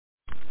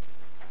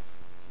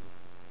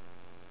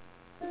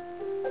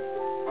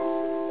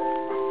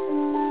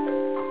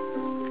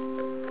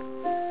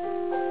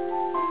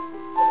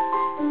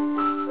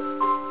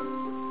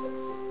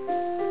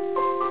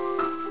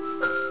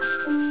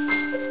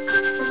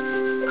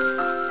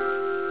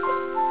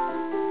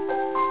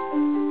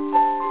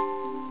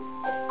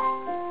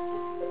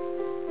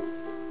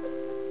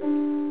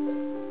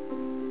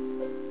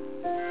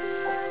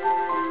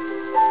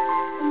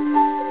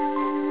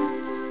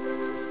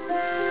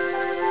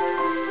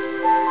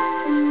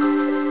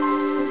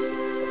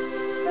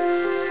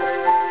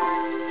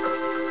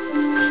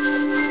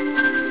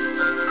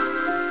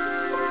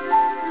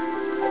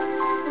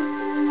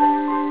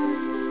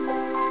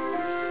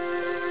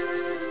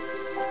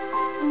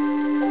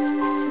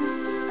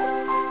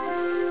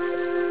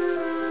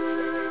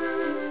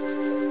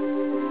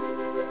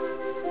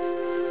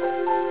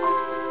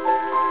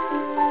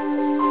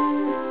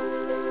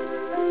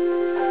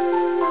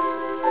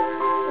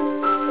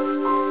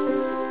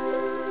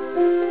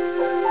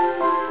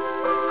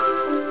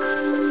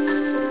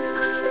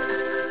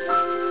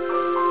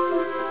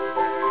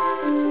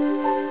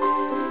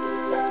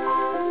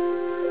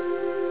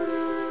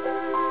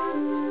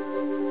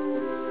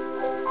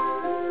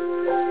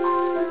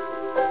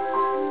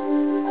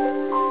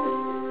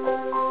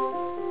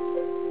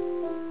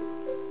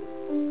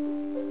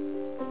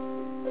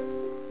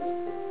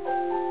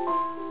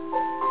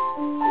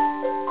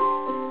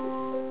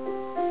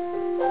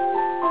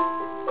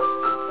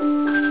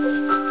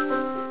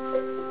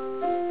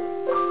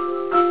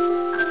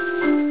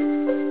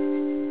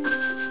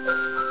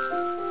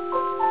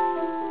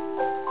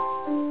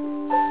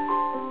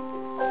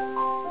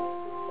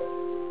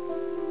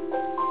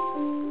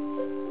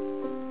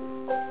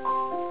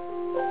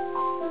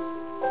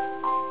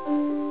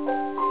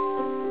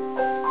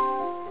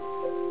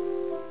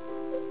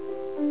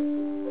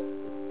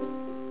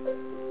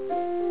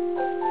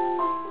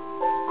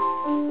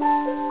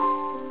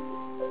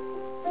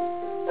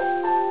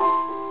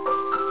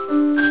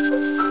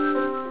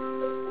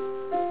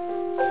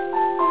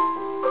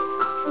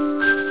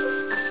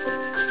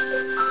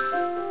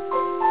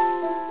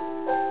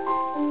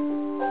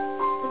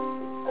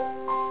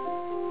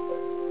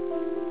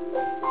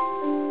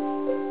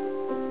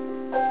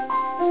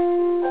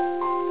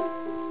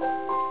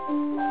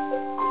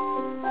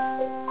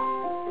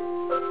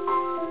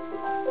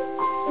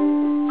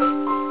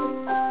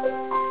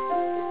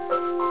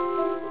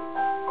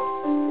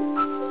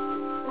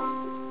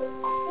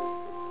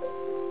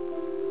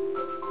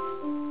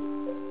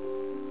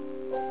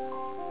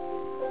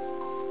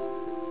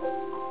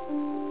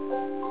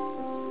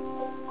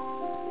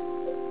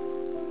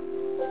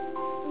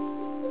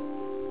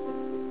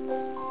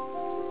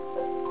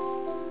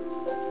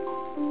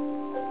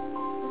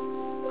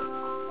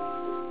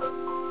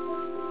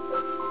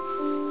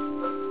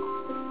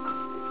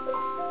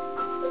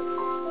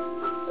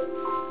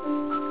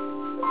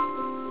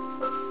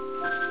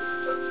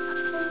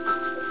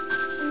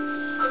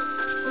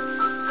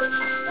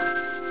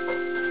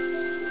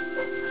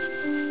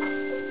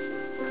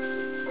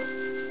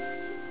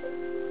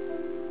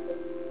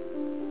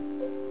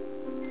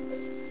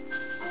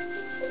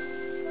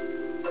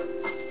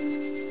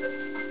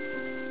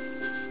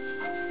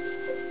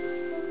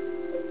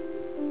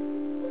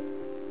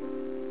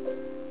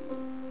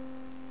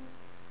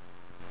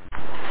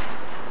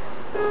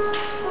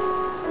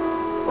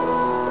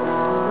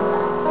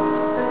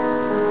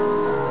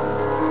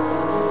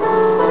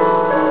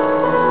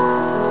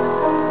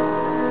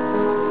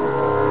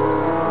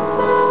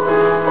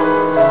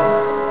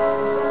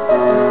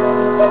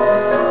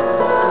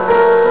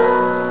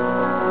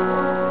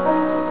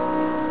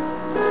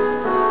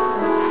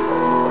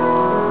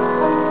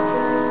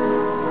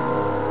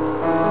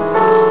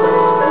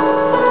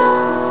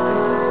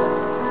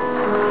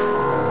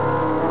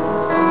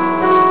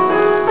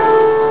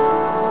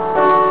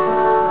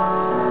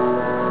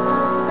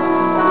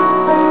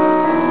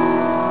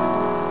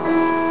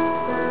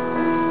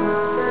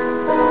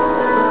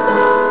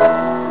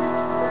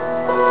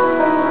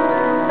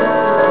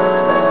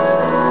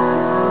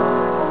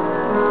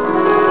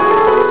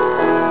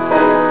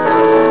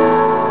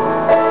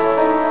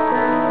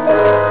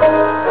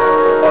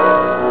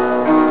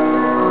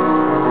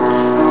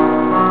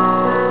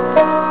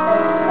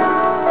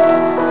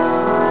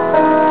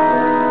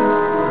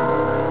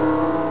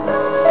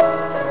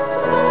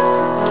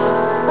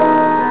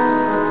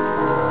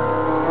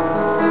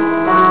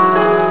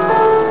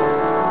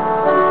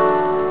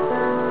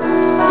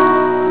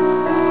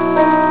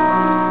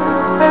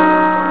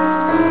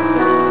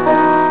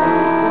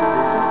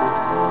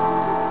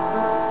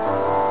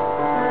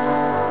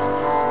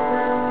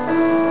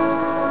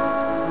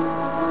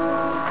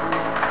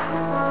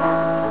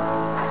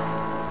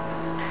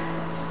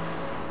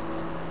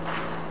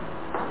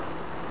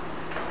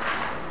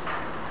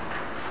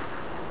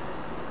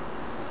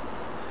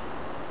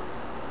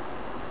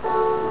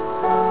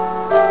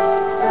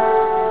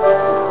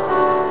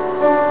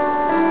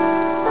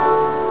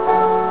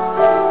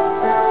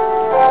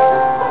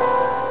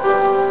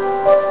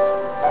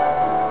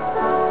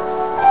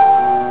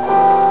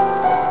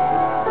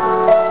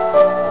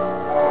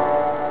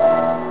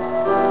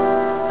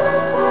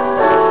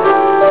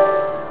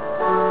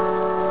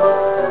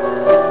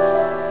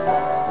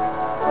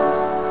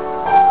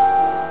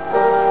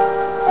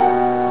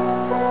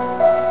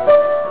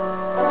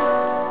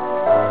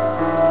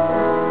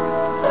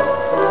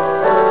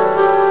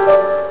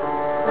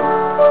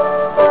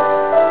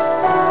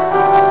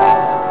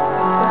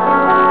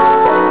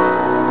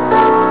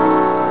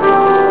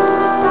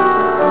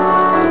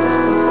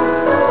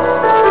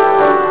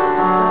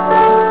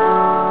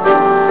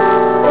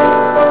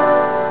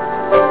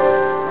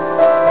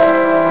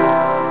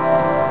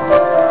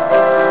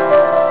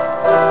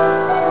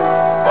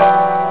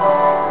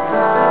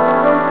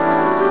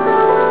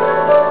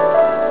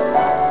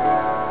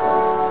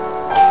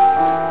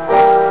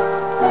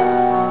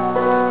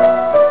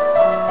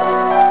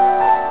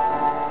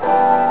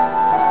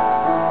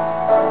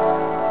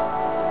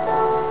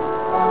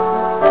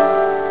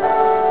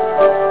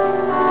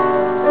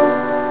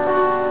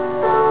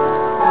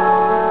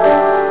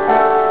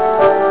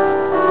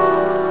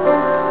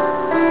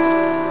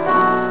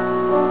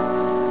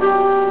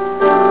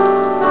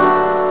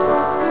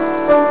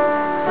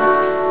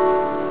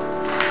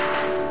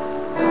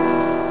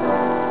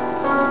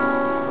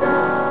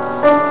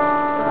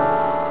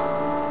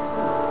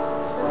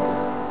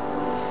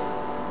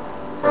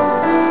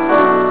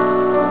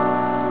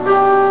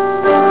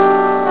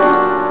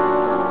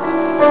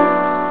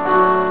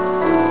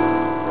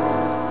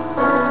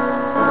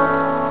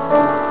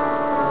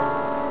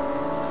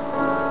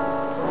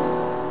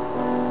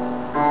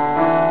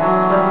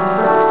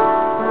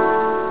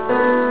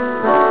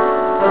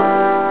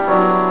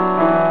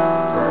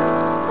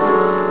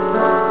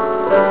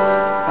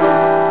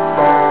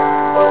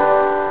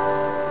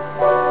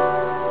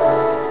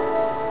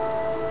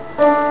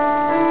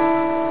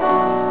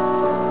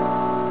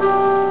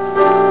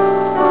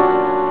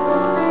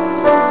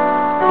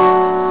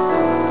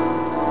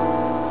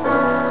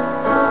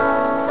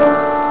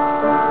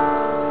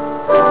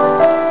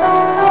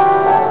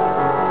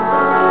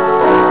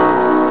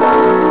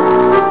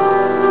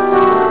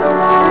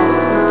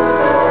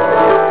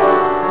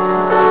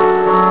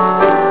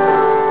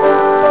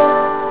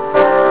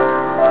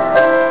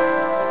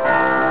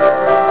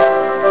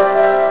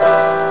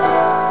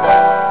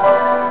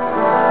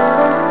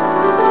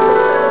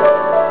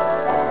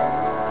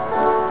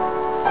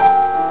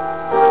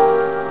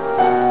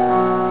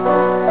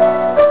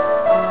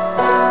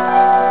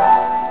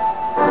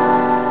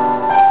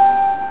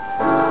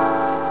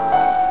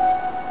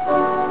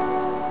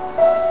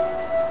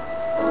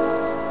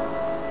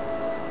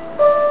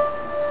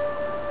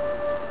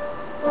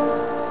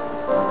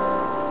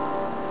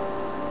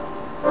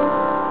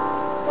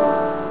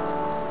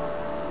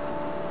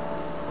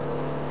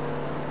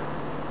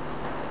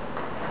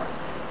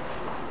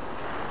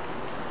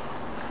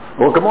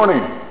Well, good morning.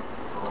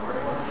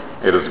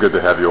 It is good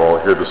to have you all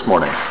here this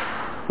morning.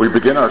 We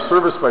begin our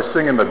service by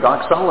singing the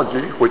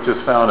doxology, which is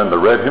found in the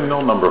red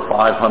hymnal, number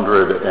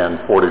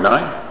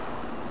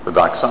 549. The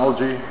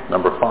doxology,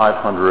 number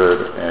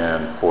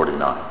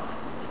 549.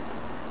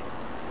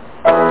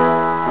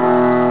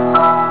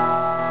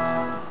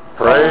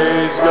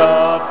 Praise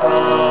God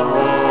from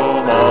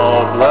whom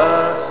all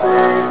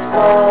blessings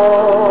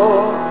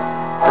flow.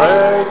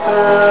 Praise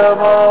Him,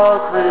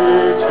 all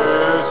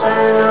creatures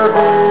here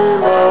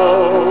below.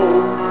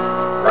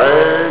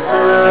 Praise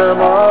Him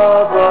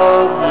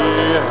above,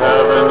 ye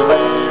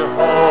heavenly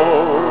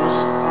hosts.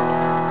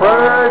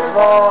 Praise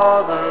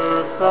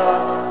Father,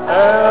 Son,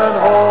 and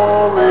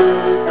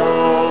Holy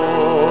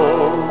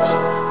Ghost.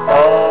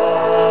 Amen.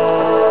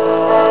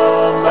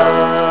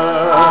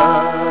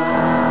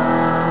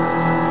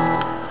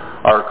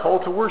 Our call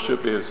to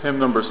worship is hymn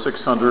number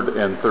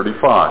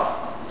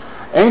 635.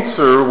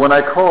 Answer when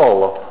I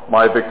call,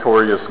 my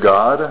victorious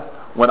God.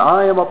 When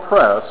I am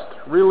oppressed,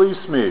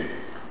 release me.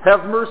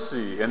 Have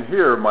mercy and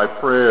hear my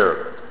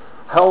prayer.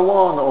 How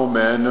long, O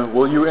men,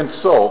 will you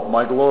insult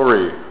my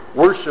glory,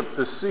 worship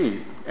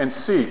deceit, and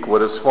seek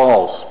what is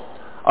false?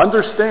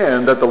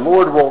 Understand that the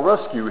Lord will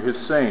rescue his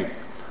saint.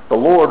 The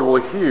Lord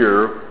will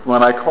hear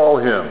when I call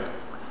him.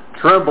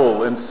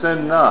 Tremble and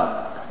sin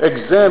not.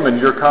 Examine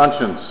your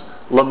conscience.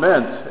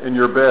 Lament in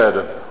your bed.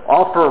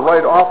 Offer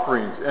right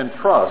offerings and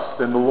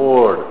trust in the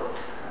Lord.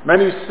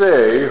 Many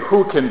say,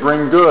 who can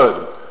bring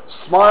good?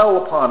 Smile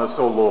upon us,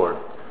 O Lord.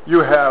 You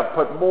have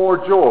put more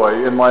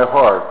joy in my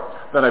heart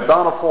than a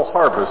bountiful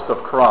harvest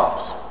of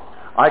crops.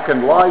 I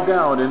can lie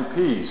down in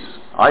peace.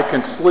 I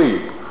can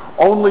sleep.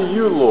 Only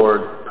you,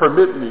 Lord,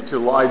 permit me to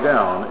lie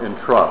down in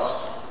trust.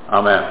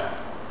 Amen.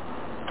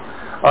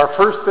 Our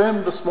first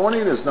hymn this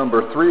morning is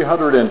number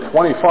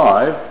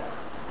 325,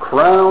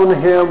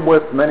 Crown Him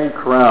with Many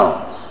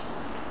Crowns.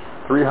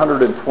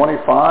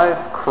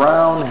 325,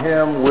 Crown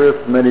Him with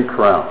Many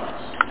Crowns.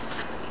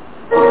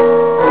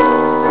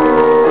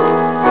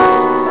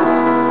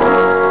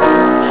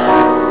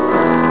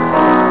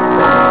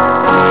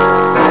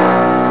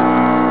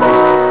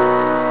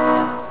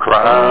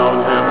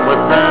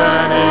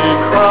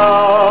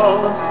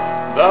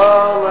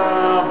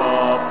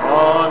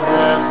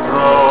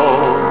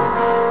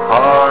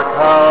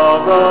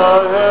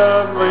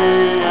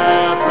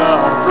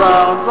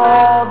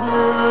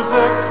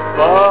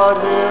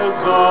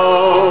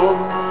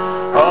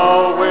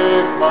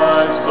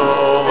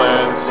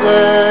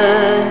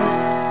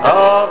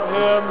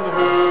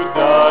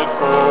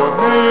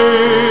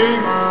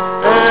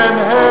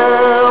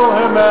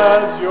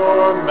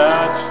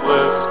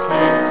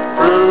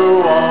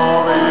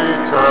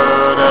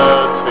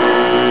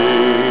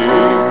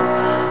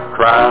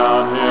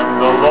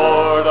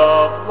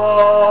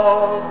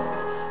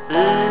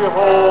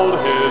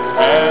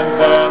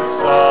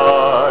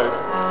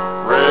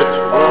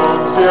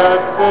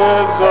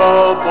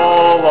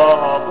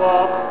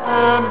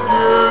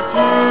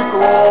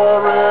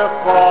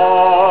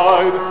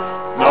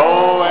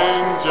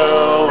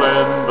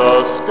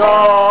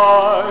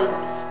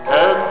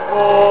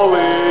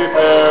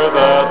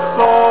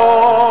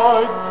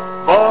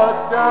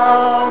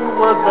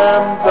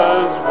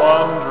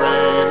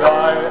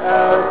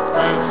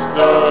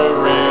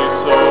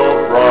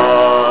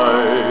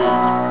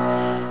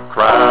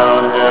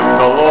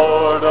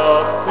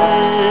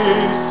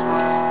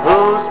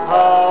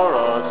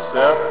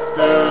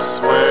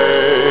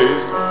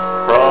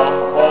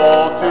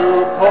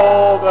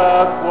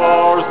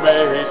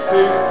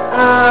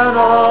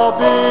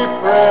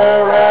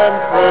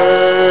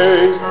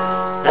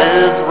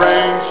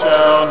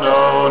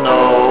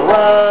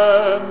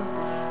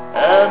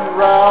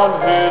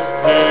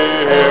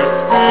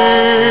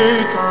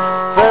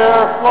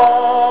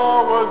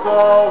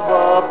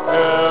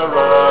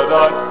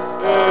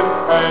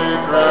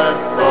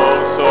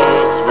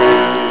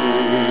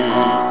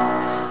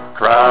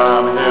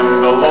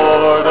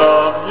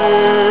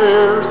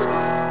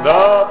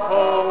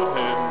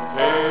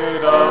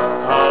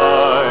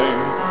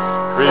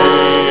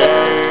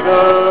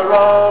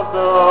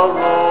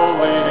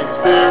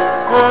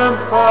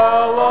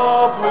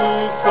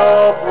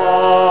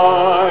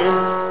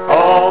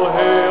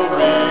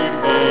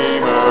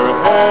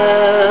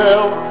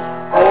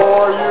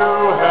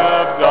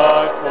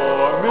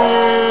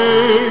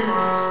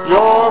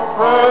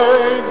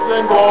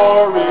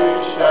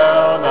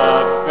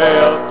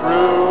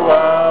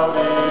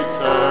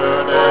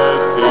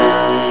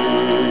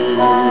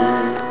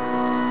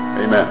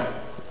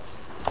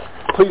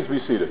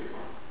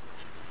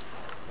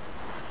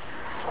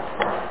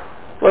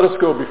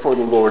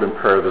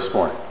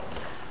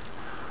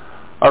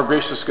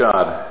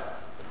 God,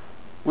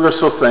 we are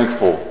so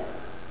thankful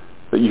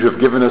that you have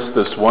given us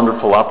this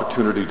wonderful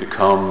opportunity to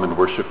come and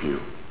worship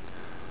you.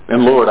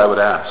 And Lord, I would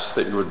ask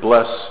that you would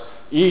bless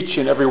each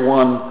and every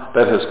one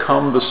that has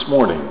come this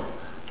morning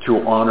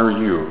to honor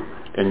you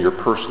in your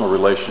personal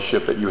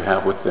relationship that you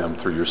have with them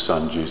through your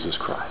Son, Jesus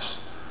Christ.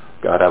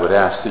 God, I would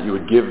ask that you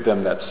would give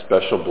them that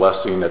special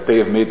blessing, that they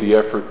have made the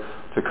effort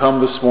to come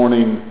this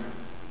morning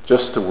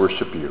just to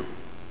worship you.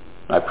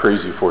 I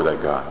praise you for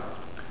that, God.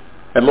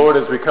 And Lord,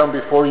 as we come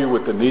before you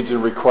with the needs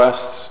and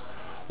requests,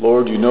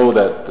 Lord, you know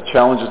that the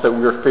challenges that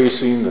we are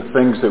facing, the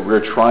things that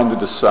we're trying to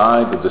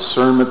decide, the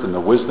discernment and the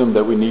wisdom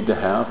that we need to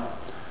have.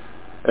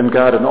 And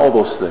God, in all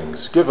those things,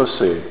 give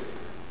us a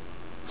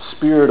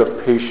spirit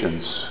of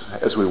patience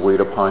as we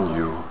wait upon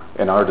you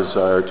and our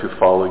desire to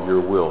follow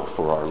your will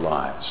for our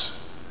lives.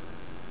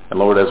 And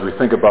Lord, as we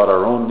think about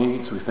our own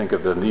needs, we think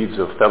of the needs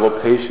of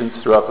fellow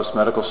patients throughout this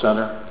medical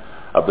center,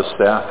 of the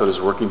staff that is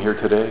working here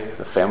today,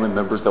 the family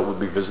members that will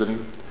be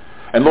visiting.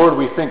 And Lord,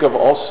 we think of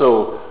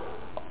also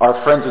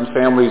our friends and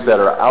families that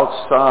are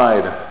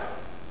outside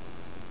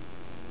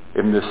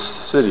in this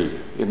city,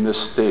 in this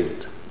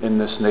state, in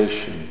this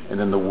nation,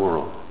 and in the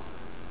world.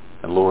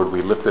 And Lord,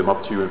 we lift them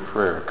up to you in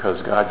prayer because,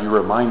 God, you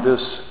remind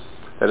us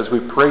that as we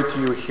pray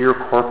to you here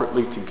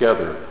corporately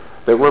together,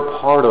 that we're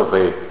part of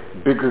a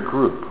bigger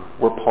group.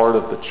 We're part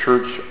of the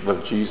Church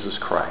of Jesus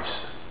Christ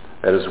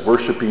that is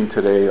worshiping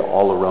today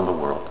all around the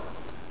world.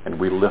 And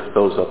we lift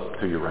those up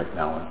to you right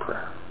now in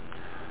prayer.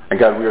 And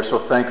God, we are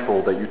so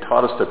thankful that you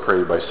taught us to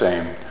pray by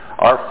saying,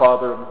 Our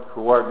Father,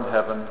 who art in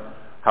heaven,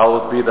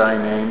 hallowed be thy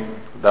name.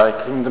 Thy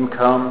kingdom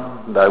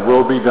come, thy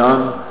will be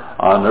done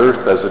on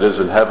earth as it is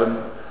in heaven.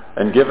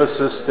 And give us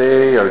this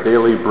day our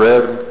daily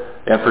bread,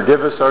 and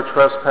forgive us our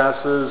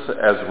trespasses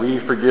as we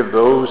forgive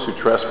those who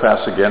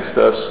trespass against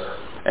us.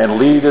 And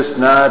lead us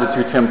not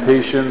into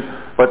temptation,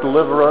 but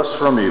deliver us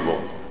from evil.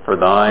 For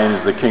thine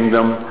is the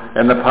kingdom,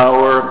 and the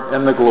power,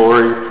 and the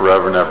glory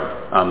forever and ever.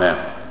 Amen.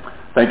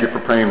 Thank you for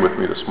praying with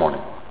me this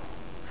morning.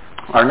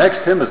 Our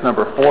next hymn is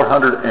number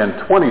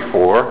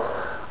 424,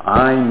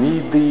 I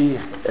Need Thee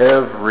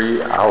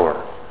Every Hour.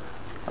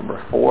 Number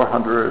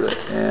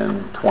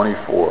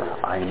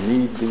 424, I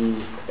Need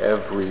Thee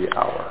Every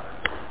Hour.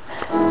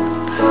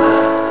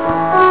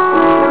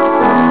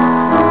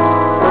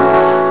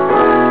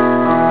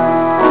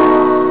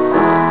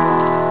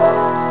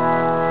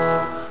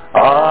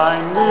 I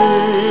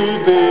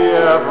need thee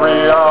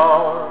every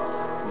hour,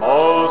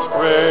 most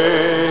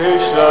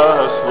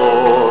gracious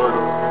Lord.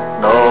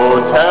 No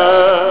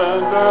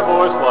tender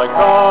voice like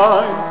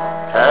thine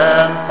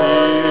can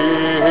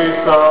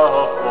peace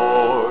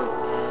afford.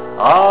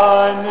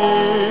 I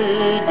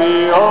need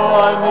thee,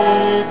 oh I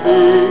need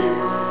thee,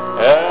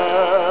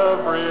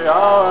 every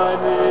hour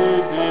I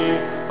need thee.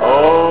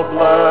 Oh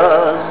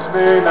bless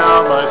me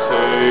now my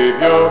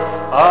Savior,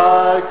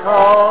 I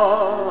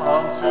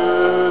come to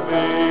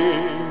thee.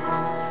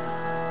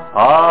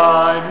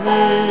 I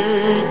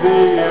need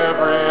thee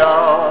every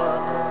hour,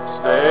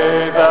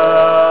 stay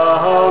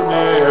thou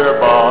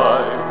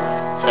nearby.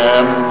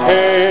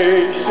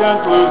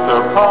 Temptations lose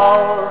their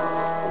power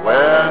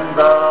when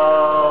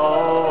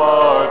thou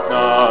art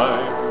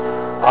nigh.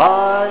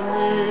 I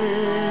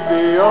need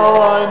thee,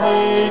 oh I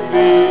need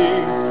thee,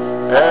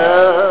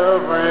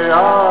 every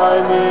hour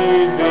I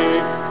need thee.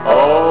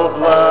 Oh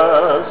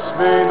bless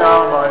me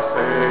now my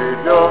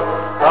Savior,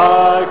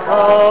 I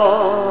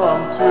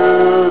come to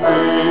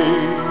thee.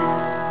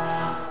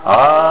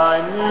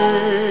 I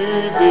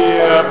need thee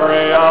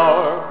every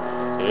hour,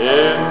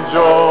 in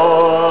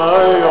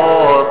joy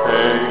or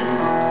pain.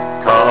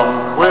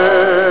 Come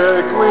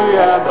quickly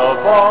and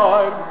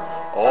abide,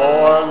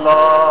 or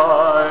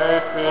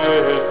life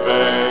is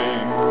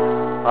vain.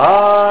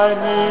 I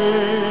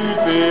need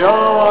thee,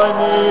 oh I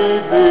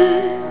need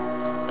thee,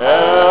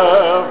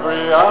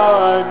 every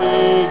hour I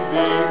need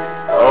thee.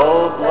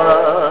 Oh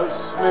bless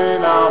me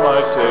now my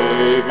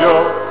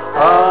Savior,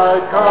 I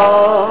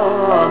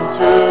come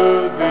to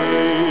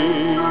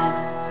thee.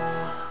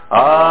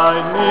 I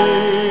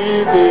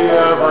need thee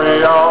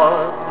every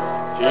hour,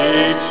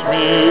 teach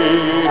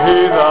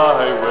me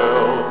thy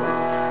will,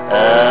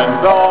 and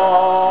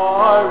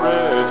thy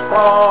rich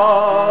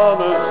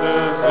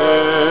promises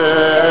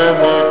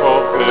in me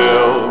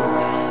fulfill.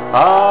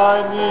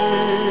 I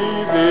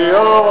need thee,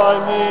 oh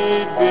I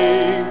need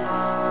thee,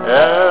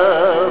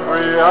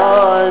 every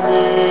hour I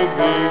need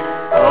thee.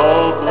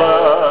 Oh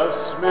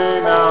bless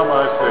me now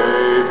my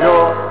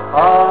Savior,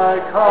 I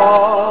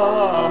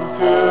come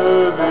to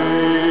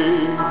thee.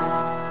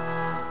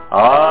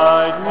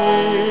 I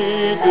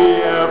need thee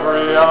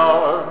every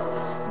hour,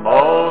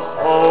 most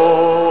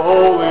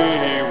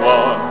holy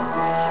one.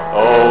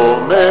 Oh,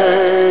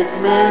 make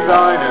me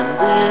thine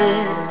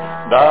indeed,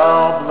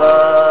 thou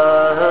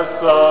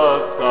blessed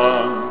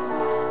Son.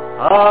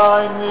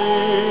 I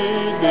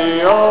need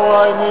thee, oh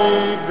I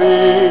need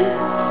thee,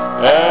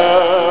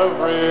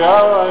 every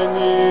hour I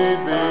need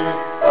thee.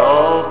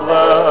 Oh,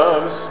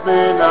 bless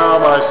me now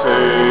my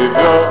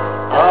Savior,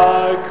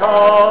 I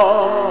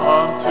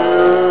come to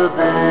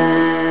thee.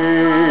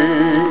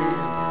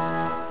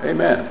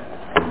 Amen.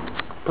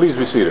 Please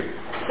be seated.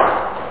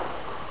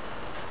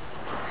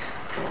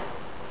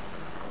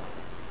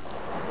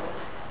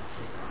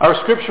 Our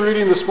scripture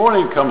reading this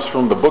morning comes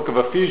from the book of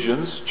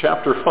Ephesians,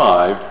 chapter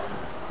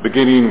 5,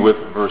 beginning with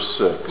verse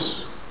 6.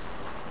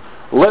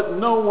 Let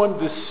no one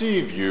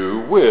deceive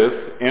you with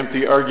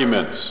empty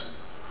arguments,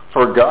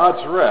 for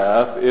God's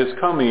wrath is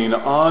coming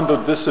on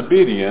the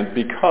disobedient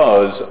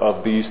because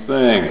of these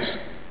things.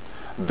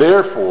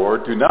 Therefore,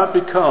 do not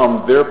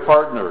become their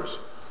partners.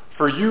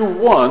 For you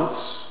once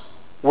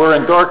were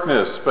in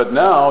darkness, but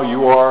now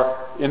you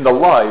are in the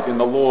light in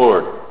the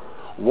Lord.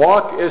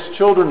 Walk as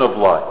children of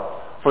light,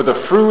 for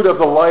the fruit of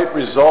the light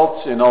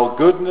results in all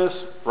goodness,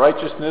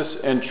 righteousness,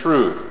 and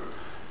truth,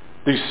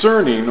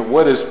 discerning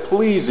what is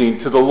pleasing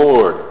to the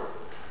Lord.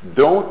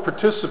 Don't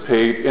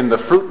participate in the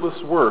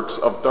fruitless works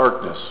of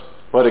darkness,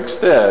 but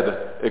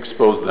instead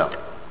expose them.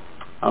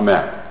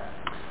 Amen.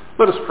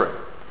 Let us pray.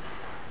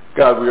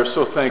 God, we are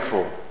so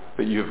thankful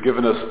that you have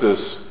given us this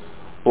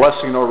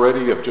blessing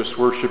already of just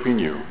worshiping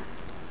you.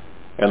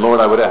 And Lord,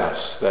 I would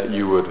ask that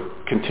you would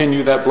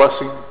continue that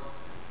blessing,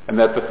 and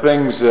that the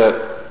things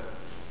that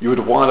you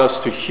would want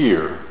us to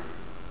hear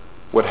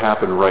would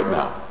happen right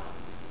now.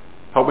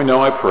 Help me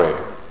now, I pray,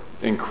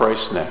 in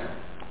Christ's name.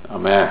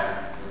 Amen.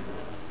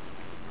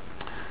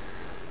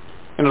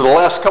 In the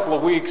last couple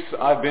of weeks,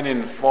 I've been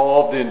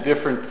involved in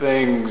different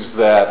things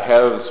that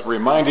has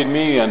reminded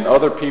me and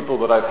other people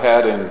that I've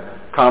had in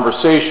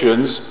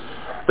conversations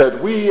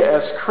that we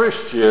as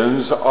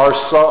Christians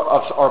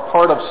are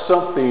part of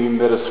something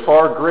that is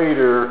far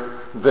greater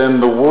than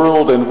the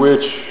world in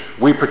which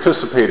we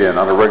participate in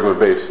on a regular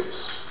basis.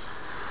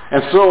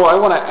 And so I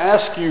want to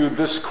ask you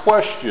this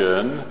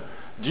question: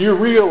 do you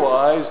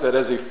realize that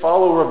as a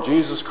follower of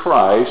Jesus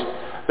Christ,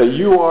 that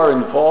you are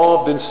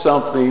involved in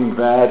something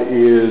that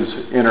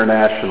is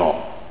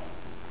international?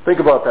 Think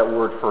about that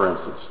word, for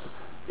instance.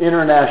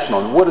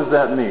 International. And what does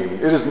that mean?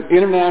 It is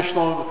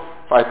international,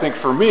 I think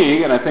for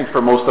me, and I think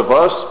for most of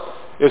us,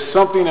 is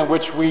something in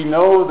which we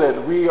know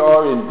that we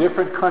are in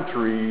different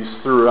countries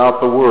throughout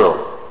the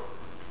world.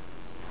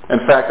 In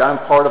fact, I'm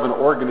part of an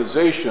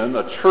organization,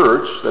 a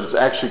church, that is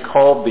actually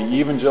called the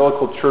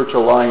Evangelical Church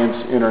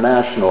Alliance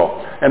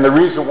International. And the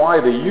reason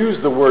why they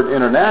use the word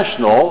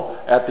international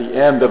at the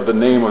end of the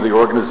name of the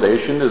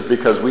organization is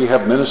because we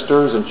have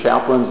ministers and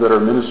chaplains that are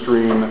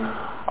ministering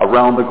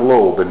around the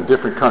globe in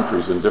different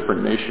countries and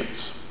different nations.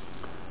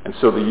 And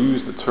so they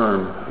use the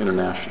term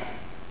international.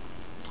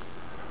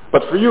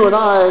 But for you and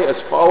I, as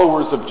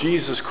followers of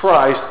Jesus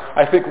Christ,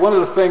 I think one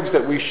of the things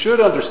that we should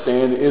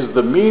understand is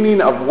the meaning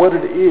of what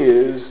it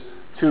is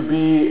to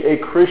be a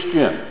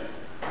Christian.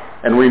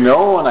 And we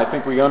know, and I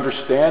think we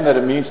understand, that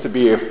it means to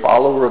be a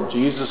follower of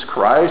Jesus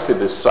Christ,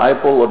 a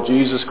disciple of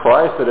Jesus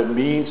Christ, that it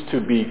means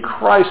to be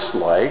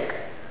Christ-like.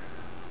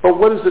 But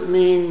what does it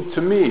mean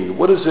to me?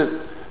 What does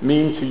it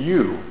mean to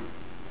you?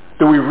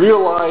 Do we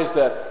realize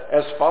that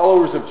as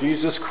followers of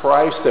Jesus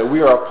Christ that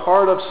we are a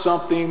part of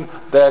something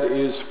that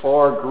is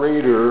far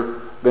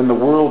greater than the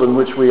world in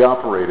which we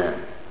operate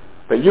in?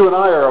 That you and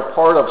I are a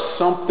part of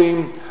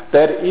something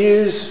that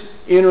is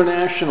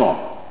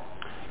international.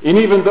 And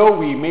even though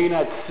we may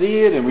not see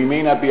it and we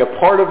may not be a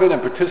part of it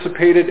and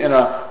participate in it in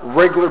a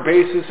regular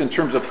basis in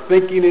terms of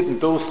thinking it in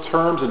those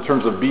terms, in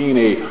terms of being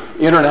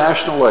a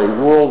international, a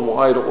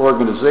worldwide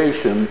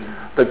organization,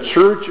 the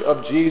Church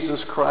of Jesus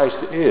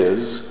Christ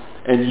is,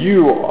 and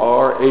you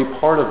are a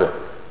part of it.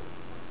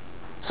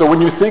 So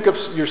when you think of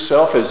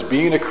yourself as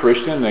being a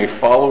Christian and a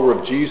follower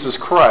of Jesus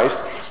Christ,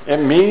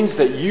 it means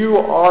that you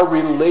are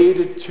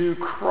related to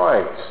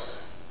Christ,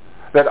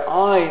 that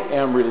I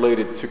am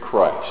related to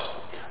Christ,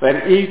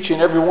 that each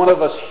and every one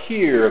of us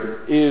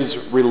here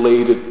is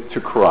related to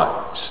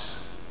Christ.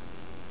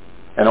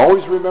 And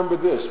always remember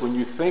this: when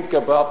you think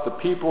about the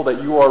people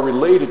that you are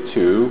related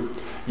to,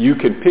 you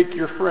can pick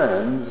your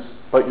friends,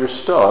 but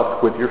you're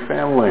stuck with your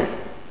family.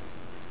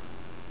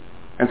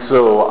 And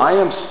so I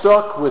am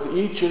stuck with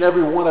each and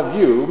every one of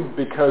you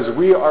because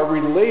we are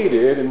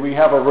related and we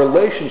have a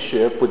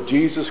relationship with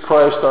Jesus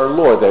Christ our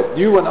Lord, that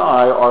you and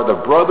I are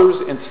the brothers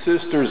and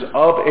sisters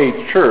of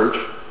a church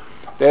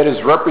that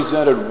is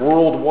represented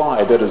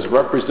worldwide, that is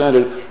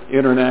represented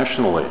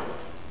internationally.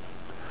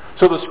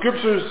 So the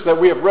scriptures that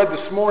we have read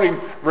this morning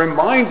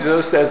reminds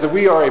us as that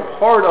we are a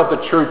part of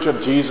the Church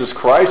of Jesus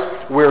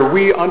Christ, where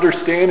we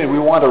understand and we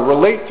want to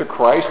relate to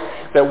Christ,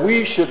 that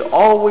we should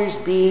always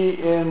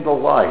be in the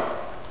light.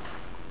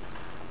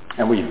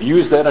 And we've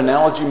used that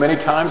analogy many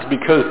times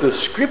because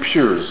the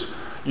scriptures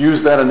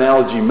use that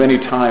analogy many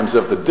times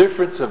of the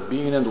difference of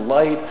being in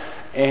light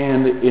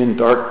and in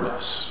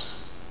darkness.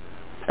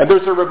 And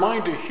there's a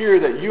reminder here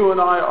that you and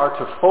I are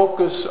to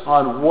focus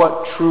on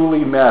what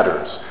truly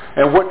matters.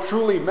 And what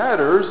truly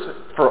matters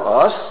for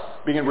us,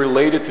 being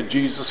related to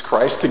Jesus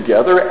Christ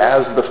together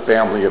as the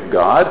family of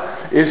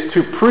God, is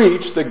to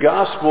preach the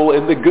gospel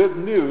and the good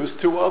news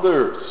to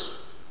others.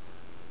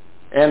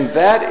 And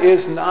that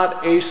is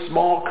not a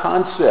small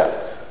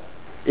concept.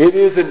 It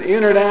is an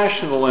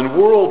international and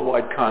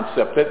worldwide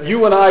concept that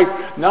you and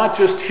I, not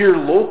just here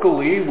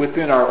locally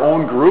within our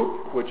own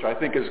group, which I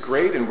think is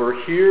great, and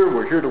we're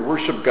here to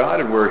worship God,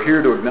 and we're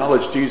here to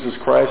acknowledge Jesus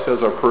Christ as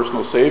our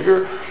personal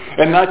Savior,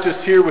 and not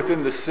just here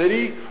within the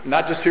city,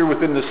 not just here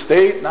within the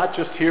state, not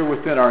just here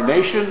within our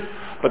nation,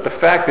 but the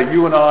fact that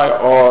you and I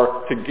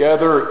are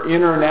together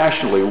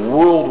internationally,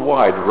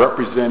 worldwide,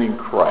 representing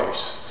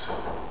Christ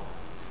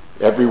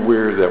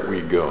everywhere that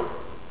we go.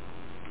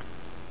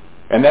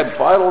 And that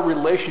vital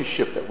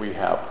relationship that we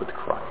have with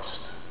Christ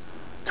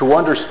to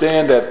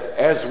understand that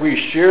as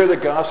we share the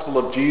gospel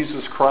of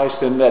Jesus Christ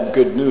and that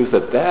good news,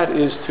 that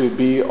is to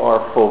be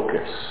our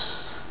focus.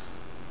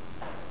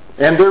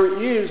 And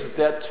there is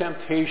that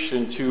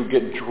temptation to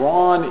get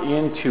drawn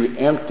into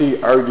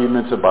empty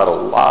arguments about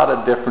a lot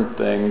of different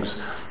things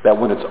that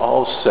when it's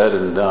all said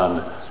and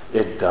done,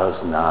 it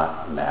does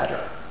not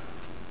matter.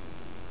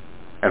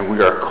 And we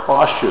are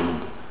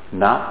cautioned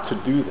not to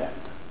do that.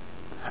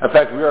 In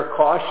fact, we are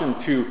cautioned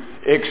to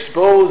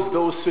expose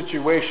those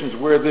situations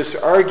where this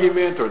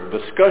argument or the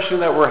discussion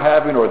that we're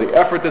having or the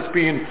effort that's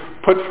being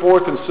put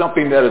forth in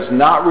something that is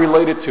not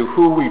related to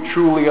who we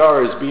truly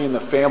are as being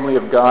the family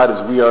of God,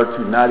 as we are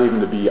to not even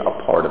to be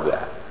a part of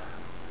that.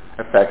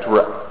 In fact,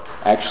 we're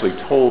actually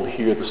told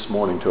here this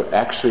morning to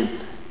actually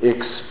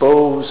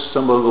expose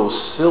some of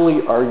those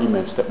silly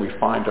arguments that we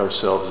find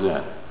ourselves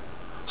in.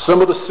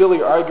 Some of the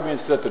silly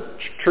arguments that the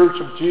Church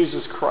of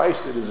Jesus Christ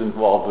is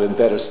involved in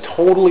that is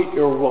totally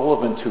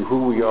irrelevant to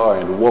who we are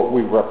and what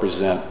we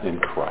represent in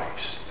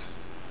Christ.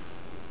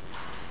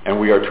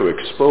 And we are to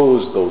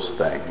expose those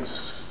things.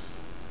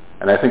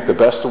 And I think the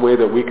best way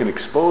that we can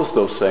expose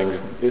those things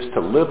is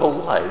to live a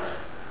life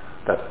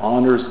that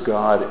honors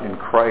God in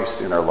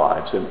Christ in our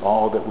lives in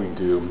all that we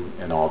do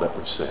and all that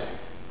we say.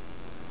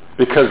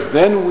 Because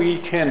then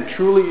we can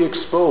truly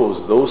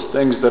expose those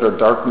things that are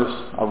darkness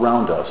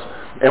around us.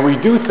 And we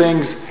do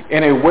things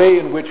in a way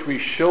in which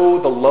we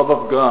show the love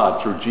of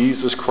God through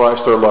Jesus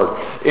Christ our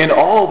Lord in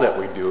all that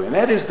we do. And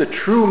that is the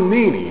true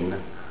meaning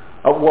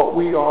of what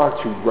we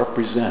are to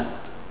represent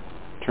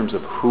in terms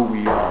of who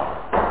we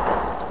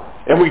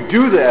are. And we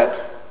do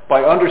that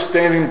by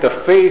understanding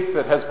the faith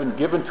that has been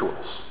given to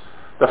us,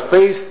 the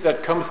faith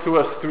that comes to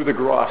us through the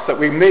cross, that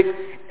we make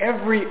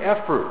every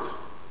effort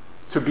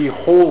to be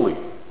holy,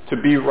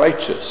 to be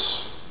righteous.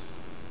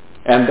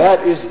 And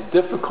that is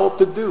difficult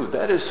to do.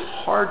 That is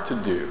hard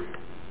to do.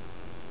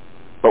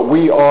 But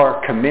we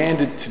are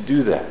commanded to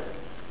do that,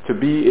 to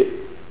be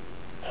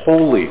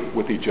holy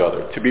with each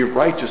other, to be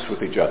righteous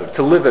with each other,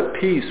 to live at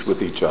peace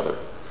with each other.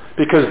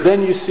 Because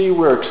then you see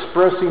we're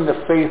expressing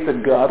the faith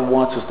that God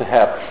wants us to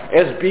have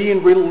as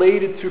being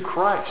related to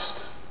Christ,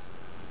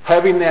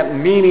 having that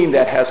meaning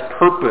that has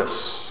purpose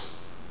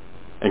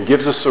and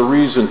gives us a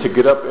reason to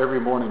get up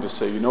every morning to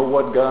say, you know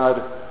what,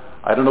 God,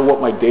 I don't know what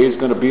my day is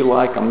going to be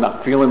like. I'm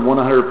not feeling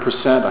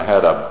 100%. I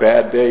had a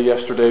bad day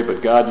yesterday,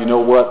 but God, you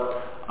know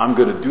what? I'm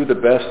going to do the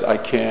best I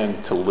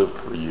can to live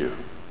for you.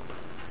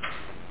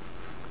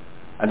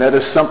 And that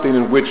is something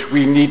in which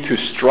we need to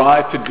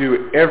strive to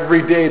do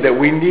every day, that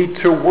we need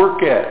to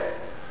work at.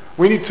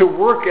 We need to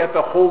work at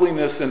the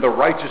holiness and the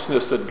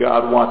righteousness that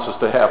God wants us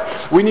to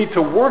have. We need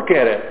to work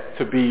at it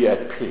to be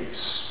at peace.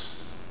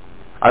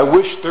 I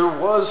wish there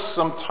was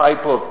some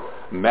type of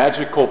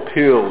magical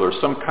pill or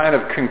some kind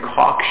of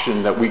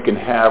concoction that we can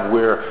have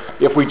where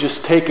if we just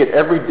take it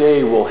every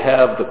day, we'll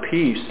have the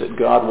peace that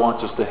God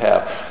wants us to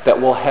have,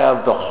 that we'll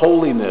have the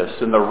holiness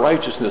and the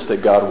righteousness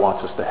that God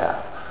wants us to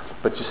have.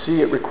 But you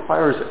see, it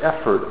requires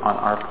effort on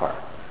our part.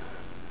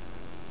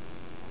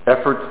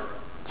 Effort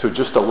to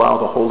just allow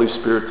the Holy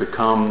Spirit to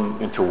come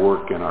and to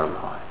work in our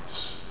lives.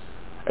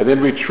 And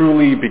then we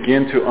truly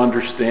begin to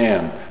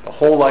understand the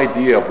whole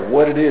idea of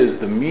what it is,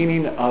 the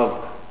meaning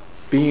of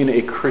being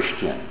a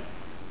Christian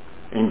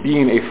and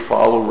being a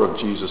follower of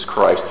Jesus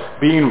Christ,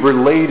 being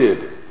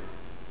related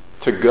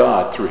to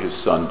God through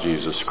his Son,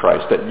 Jesus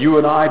Christ. That you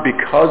and I,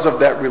 because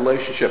of that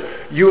relationship,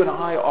 you and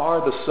I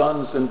are the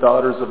sons and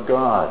daughters of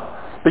God.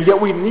 But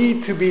yet we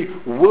need to be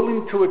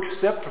willing to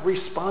accept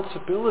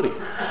responsibility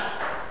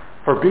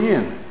for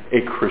being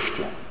a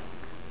Christian.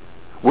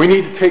 We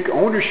need to take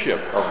ownership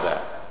of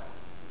that.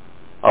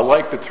 I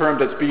like the term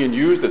that's being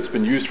used, that's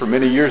been used for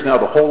many years now,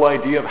 the whole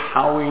idea of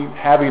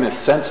having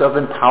a sense of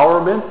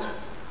empowerment.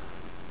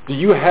 Do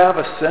you have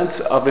a sense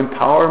of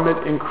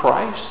empowerment in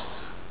Christ?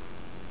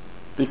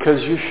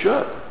 Because you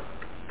should.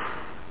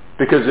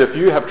 Because if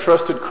you have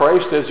trusted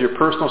Christ as your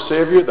personal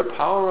Savior, the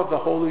power of the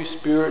Holy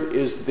Spirit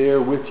is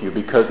there with you.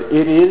 Because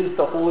it is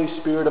the Holy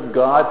Spirit of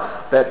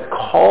God that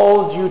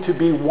called you to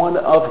be one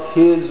of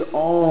his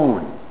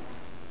own.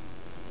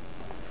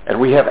 And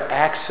we have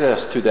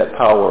access to that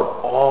power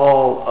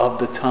all of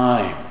the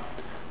time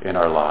in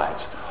our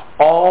lives.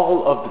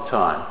 All of the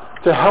time.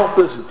 To help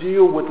us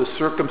deal with the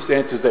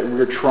circumstances that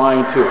we're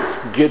trying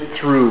to get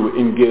through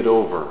and get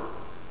over.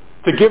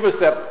 To give us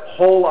that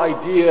whole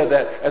idea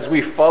that as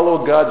we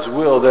follow God's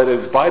will, that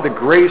it's by the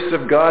grace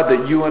of God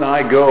that you and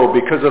I go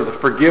because of the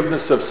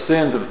forgiveness of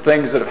sins, of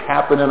things that have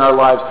happened in our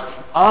lives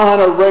on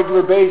a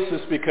regular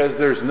basis, because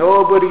there's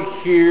nobody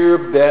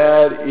here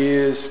that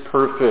is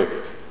perfect.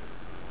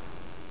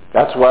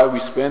 That's why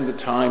we spend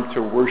the time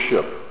to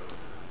worship,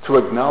 to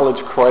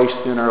acknowledge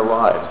Christ in our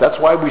lives. That's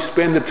why we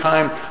spend the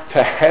time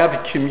to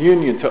have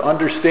communion, to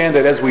understand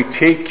that as we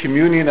take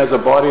communion as a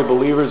body of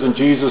believers in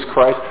Jesus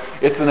Christ,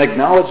 it's an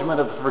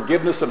acknowledgement of the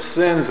forgiveness of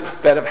sins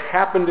that have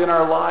happened in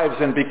our lives.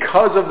 And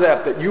because of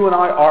that, that you and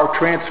I are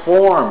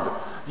transformed.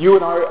 You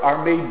and I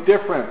are made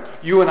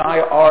different. You and I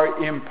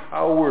are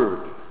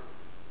empowered.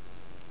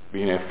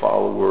 being a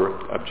follower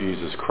of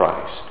Jesus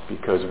Christ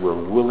because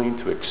we're willing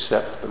to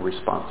accept the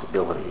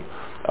responsibility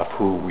of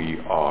who we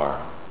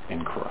are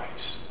in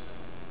Christ.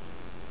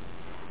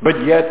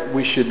 But yet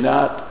we should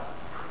not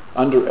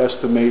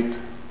underestimate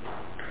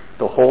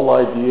the whole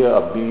idea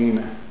of being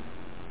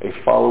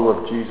a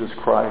follower of Jesus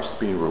Christ,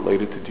 being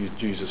related to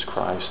Jesus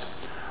Christ,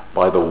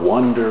 by the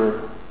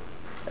wonder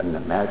and the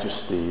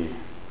majesty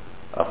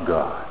of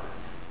God.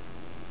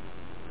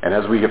 And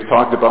as we have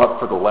talked about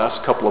for the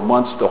last couple of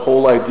months, the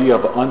whole idea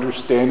of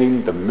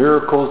understanding the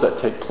miracles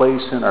that take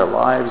place in our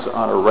lives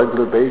on a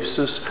regular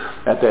basis,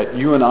 and that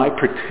you and I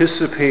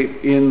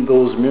participate in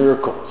those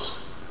miracles.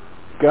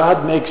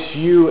 God makes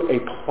you a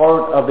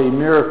part of a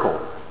miracle,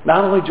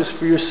 not only just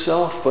for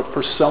yourself, but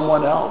for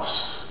someone else.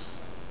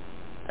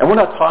 And we're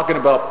not talking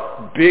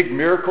about big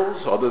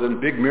miracles, other than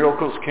big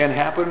miracles can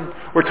happen.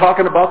 We're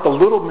talking about the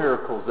little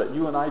miracles that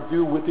you and I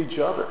do with each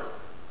other.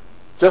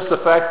 Just the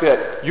fact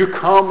that you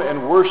come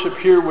and worship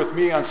here with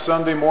me on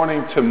Sunday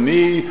morning, to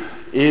me,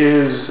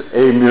 is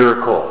a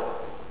miracle.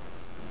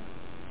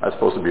 That's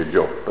supposed to be a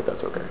joke, but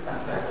that's okay.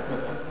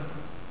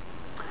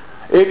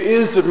 It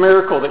is a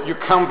miracle that you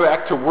come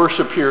back to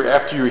worship here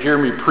after you hear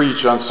me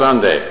preach on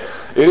Sunday.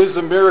 It is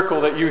a miracle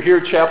that you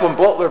hear Chaplain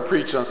Butler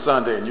preach on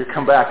Sunday and you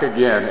come back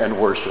again and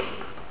worship.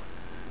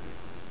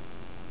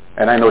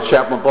 And I know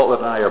Chaplain Butler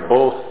and I are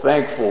both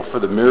thankful for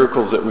the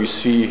miracles that we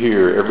see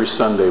here every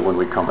Sunday when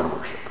we come and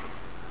worship.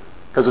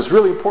 Because it's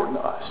really important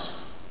to us.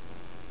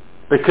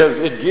 Because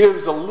it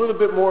gives a little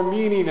bit more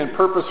meaning and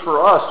purpose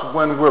for us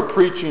when we're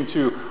preaching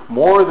to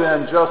more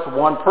than just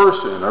one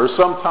person, or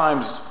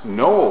sometimes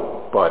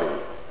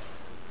nobody.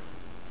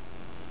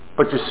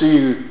 But you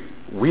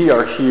see, we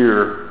are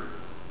here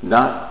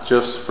not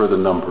just for the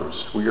numbers.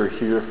 We are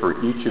here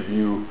for each of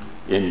you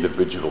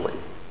individually.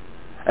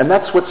 And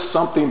that's what's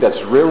something that's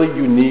really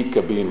unique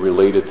of being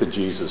related to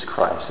Jesus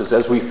Christ, is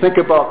as we think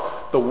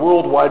about the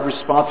worldwide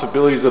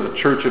responsibilities of the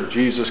Church of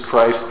Jesus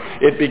Christ,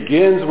 it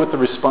begins with the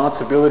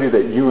responsibility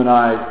that you and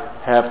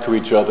I have to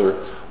each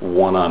other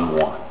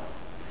one-on-one.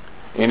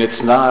 And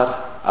it's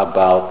not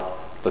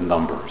about the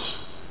numbers.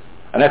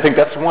 And I think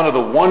that's one of the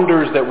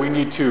wonders that we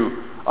need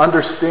to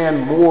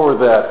understand more,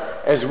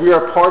 that as we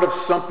are part of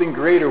something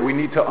greater, we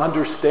need to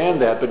understand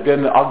that. But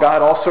then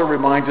God also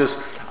reminds us,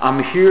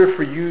 I'm here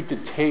for you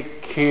to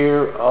take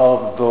care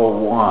of the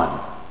one.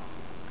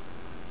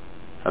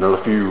 I don't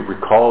know if you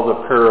recall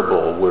the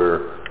parable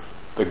where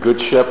the good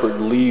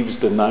shepherd leaves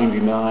the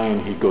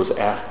 99, he goes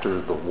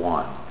after the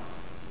one.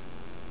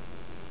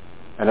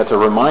 And it's a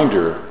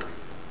reminder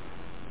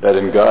that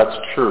in God's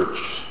church,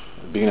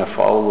 being a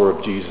follower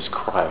of Jesus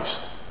Christ,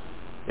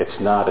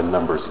 it's not a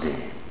numbers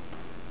game.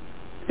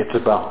 It's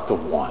about the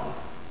one.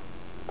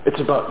 It's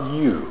about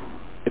you.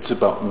 It's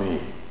about me.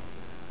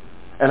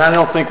 And I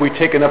don't think we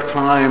take enough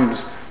times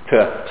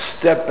to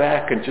step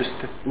back and just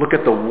look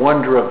at the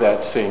wonder of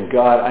that, saying,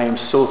 God, I am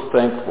so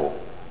thankful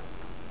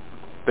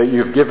that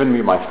you've given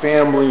me my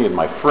family and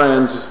my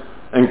friends.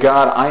 And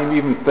God, I am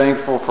even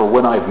thankful for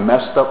when I've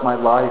messed up my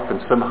life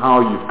and somehow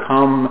you've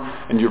come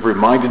and you've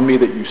reminded me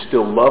that you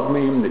still love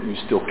me and that you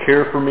still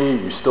care for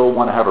me. You still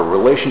want to have a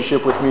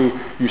relationship with me.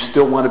 You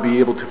still want to be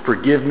able to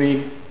forgive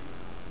me.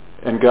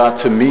 And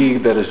God, to me,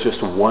 that is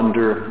just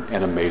wonder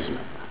and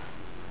amazement.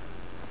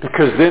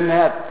 Because in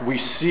that we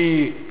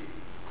see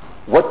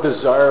what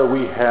desire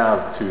we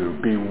have to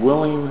be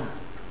willing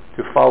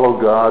to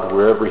follow God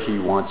wherever he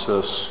wants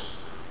us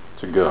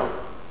to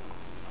go.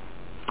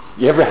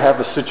 You ever have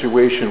a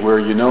situation where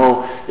you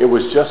know it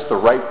was just the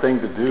right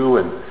thing to do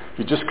and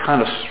you just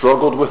kind of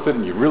struggled with it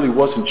and you really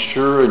wasn't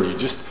sure and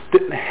you just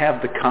didn't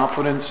have the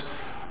confidence,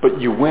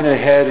 but you went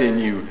ahead and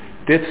you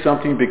did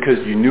something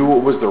because you knew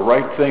it was the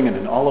right thing, and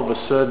then all of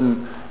a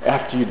sudden,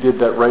 after you did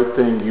that right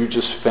thing, you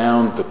just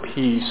found the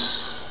peace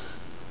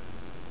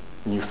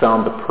and you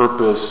found the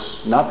purpose,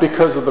 not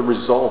because of the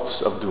results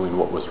of doing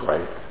what was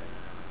right,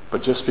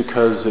 but just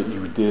because that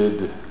you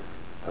did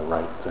the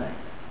right thing.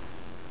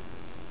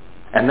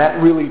 And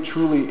that really,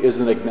 truly is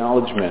an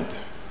acknowledgement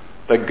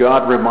that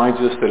God reminds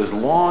us that as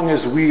long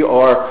as we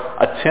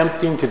are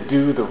attempting to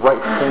do the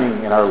right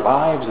thing in our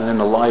lives and in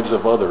the lives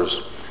of others,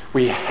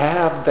 we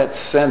have that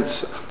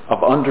sense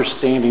of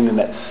understanding and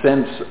that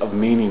sense of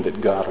meaning that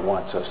God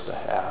wants us to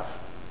have.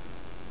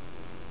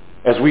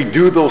 As we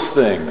do those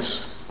things,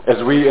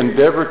 as we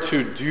endeavor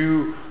to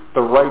do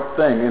the right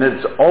thing, and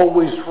it's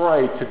always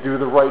right to do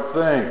the right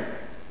thing.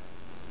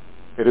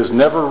 It is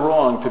never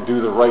wrong to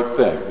do the right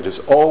thing. It is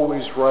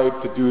always right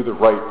to do the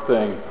right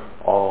thing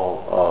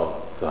all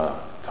of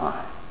the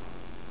time.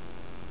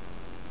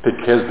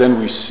 Because then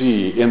we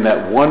see in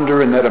that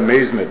wonder and that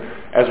amazement,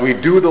 as we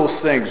do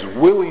those things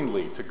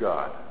willingly to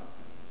God,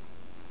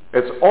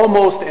 it's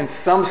almost in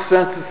some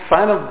sense, it's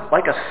kind of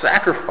like a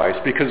sacrifice,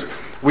 because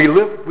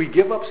we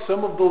give up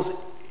some of those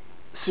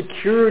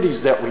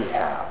securities that we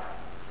have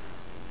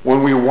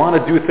when we want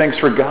to do things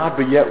for God,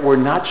 but yet we're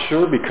not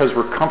sure because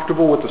we're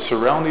comfortable with the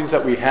surroundings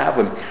that we have,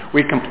 and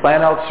we can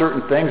plan out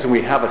certain things and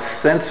we have a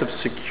sense of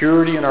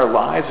security in our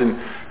lives, and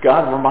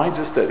God reminds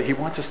us that he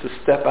wants us to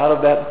step out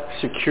of that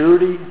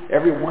security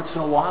every once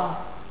in a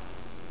while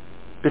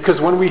Because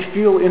when we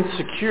feel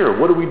insecure,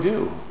 what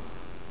do?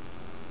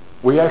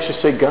 We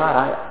actually say, God,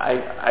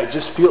 I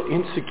just feel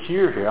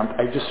insecure here.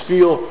 I just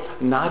feel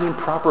not in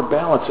proper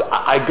balance.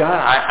 God,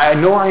 I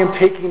know I am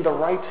taking the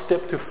right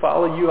step to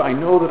follow you. I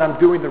know that I'm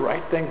doing the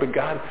right thing, but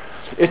God,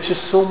 it's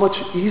just so much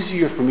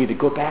easier for me to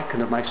go back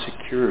into my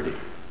security,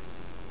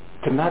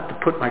 to not to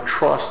put my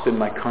trust and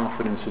my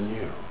confidence in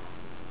you.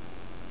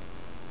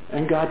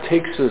 And God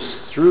takes us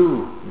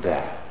through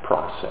that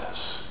process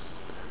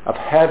of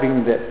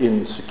having that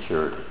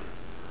insecurity,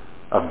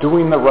 of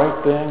doing the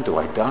right thing. Do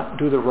I not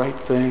do the right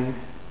thing?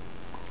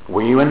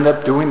 We end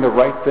up doing the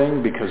right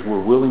thing because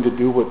we're willing to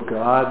do what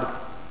God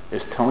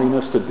is telling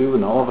us to do,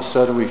 and all of a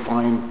sudden we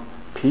find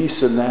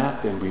peace in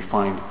that, and we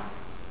find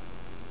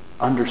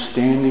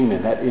understanding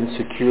in that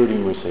insecurity,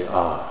 and we say,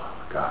 oh,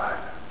 God,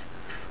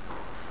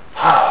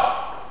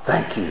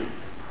 thank you.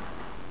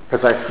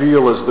 Because I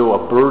feel as though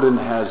a burden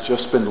has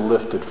just been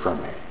lifted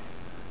from me.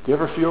 Do you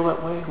ever feel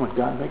that way when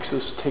God makes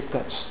us take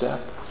that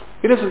step?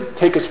 It doesn't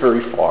take us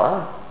very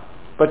far,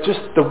 but just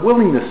the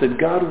willingness that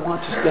God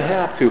wants us to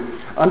have to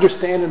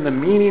understand in the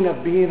meaning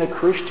of being a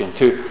Christian,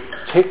 to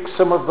take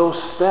some of those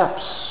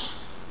steps.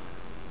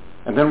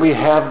 And then we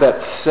have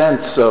that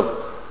sense of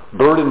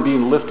burden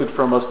being lifted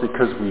from us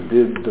because we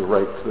did the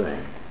right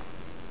thing.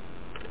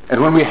 And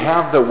when we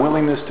have the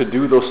willingness to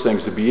do those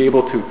things, to be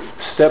able to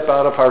step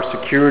out of our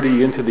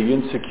security into the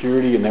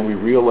insecurity, and then we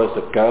realize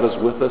that God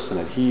is with us and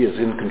that He is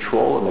in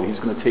control and that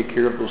He's going to take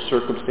care of those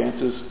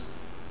circumstances,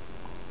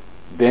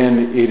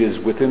 then it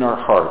is within our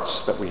hearts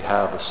that we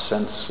have a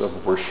sense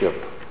of worship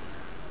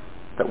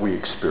that we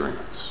experience.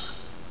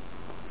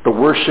 The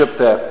worship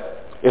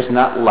that is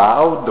not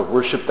loud, the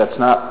worship that's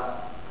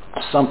not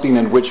something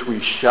in which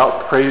we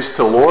shout praise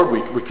to the Lord.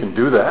 We can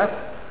do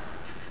that.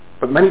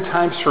 But many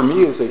times for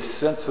me is a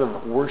sense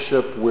of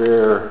worship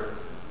where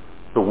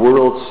the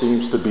world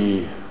seems to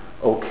be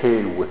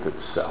okay with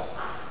itself.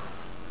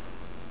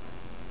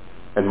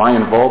 And my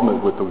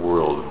involvement with the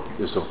world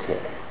is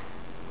okay.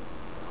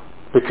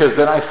 Because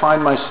then I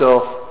find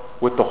myself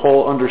with the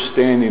whole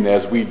understanding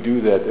as we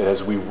do that,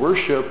 as we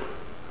worship,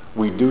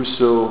 we do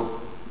so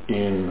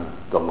in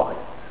the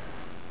light.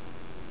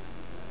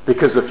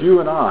 Because if you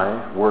and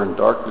I were in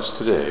darkness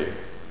today,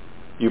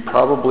 you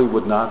probably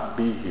would not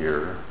be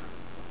here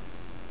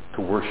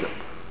to worship.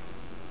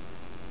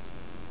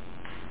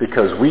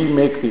 Because we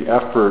make the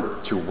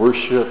effort to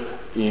worship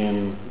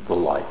in the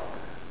light.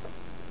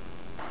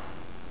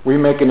 We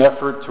make an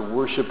effort to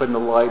worship in the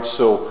light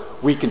so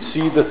we can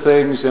see the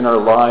things in our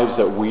lives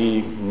that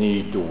we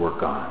need to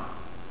work on.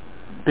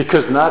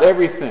 Because not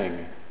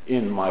everything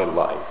in my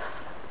life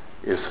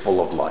is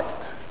full of light.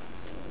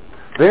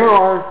 There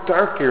are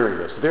dark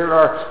areas. There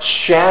are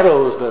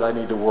shadows that I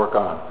need to work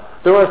on.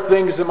 There are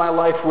things in my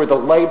life where the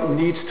light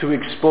needs to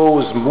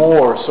expose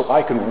more so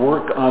I can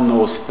work on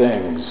those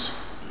things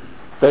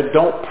that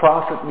don't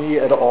profit me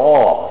at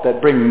all, that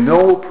bring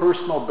no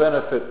personal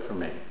benefit for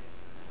me.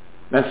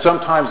 And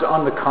sometimes,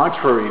 on the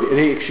contrary,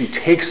 it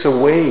actually takes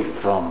away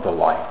from the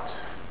light.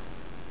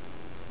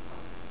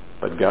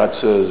 But God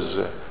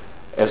says,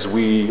 as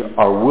we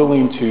are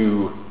willing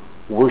to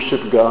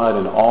worship God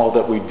in all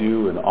that we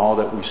do and all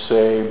that we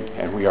say,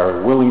 and we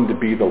are willing to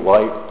be the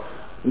light,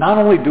 not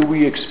only do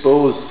we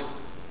expose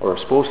or are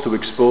supposed to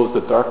expose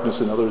the darkness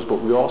in others,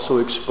 but we also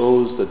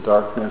expose the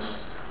darkness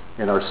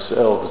in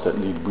ourselves that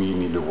we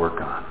need to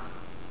work on.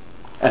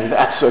 And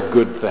that's a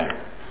good thing.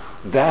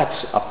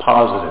 That's a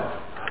positive.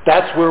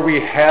 That's where we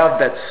have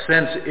that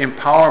sense of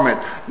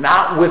empowerment,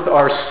 not with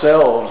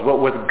ourselves,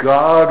 but with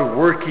God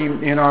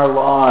working in our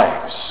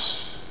lives.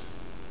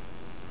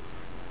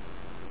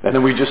 And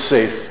then we just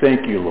say,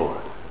 thank you,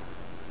 Lord.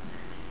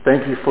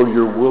 Thank you for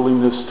your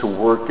willingness to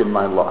work in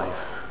my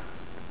life.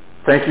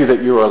 Thank you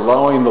that you're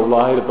allowing the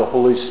light of the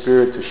Holy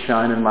Spirit to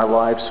shine in my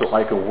life so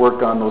I can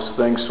work on those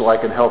things, so I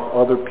can help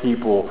other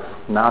people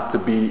not to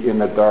be in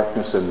the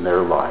darkness in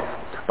their life,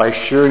 by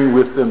sharing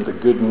with them the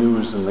good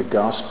news and the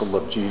gospel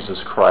of Jesus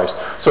Christ,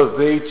 so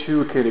they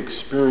too can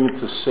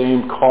experience the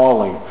same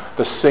calling,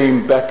 the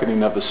same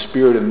beckoning of the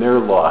Spirit in their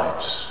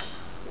lives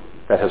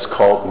that has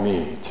called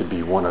me to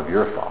be one of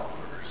your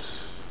followers,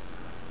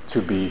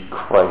 to be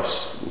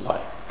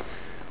Christ-like,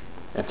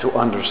 and to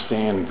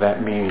understand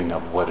that meaning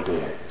of what it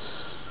is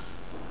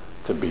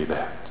to be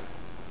that.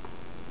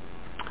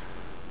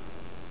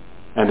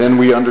 And then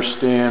we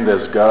understand,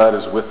 as God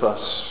is with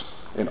us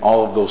in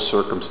all of those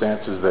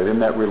circumstances, that in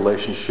that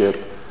relationship,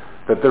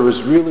 that there is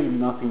really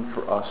nothing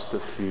for us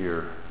to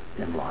fear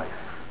in life.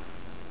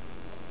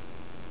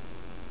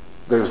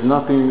 There's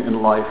nothing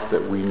in life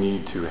that we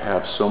need to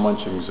have so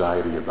much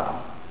anxiety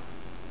about.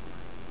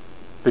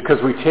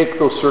 Because we take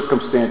those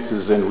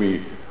circumstances and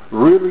we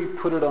really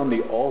put it on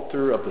the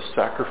altar of the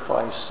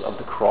sacrifice of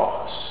the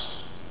cross.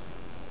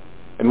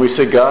 And we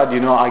say, God,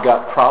 I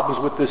got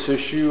problems with this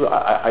issue.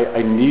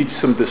 I need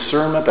some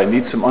discernment. I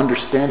need some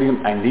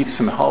understanding. I need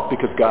some help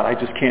because, God, I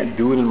just can't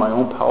do it in my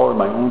own power,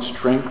 my own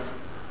strength.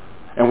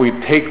 And we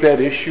take that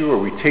issue, or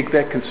we take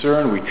that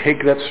concern, we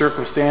take that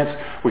circumstance,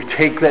 we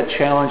take that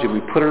challenge, and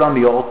we put it on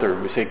the altar.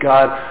 And we say,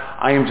 God,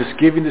 I am just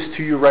giving this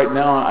to you right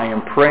now. I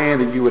am praying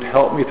that you would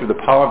help me through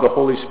the power of the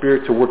Holy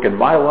Spirit to work in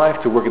my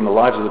life, to work in the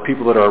lives of the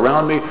people that are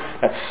around me,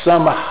 that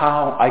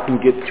somehow I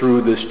can get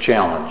through this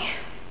challenge.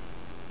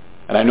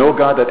 And I know,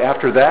 God, that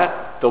after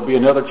that, there'll be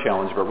another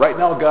challenge. But right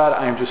now, God,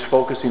 I am just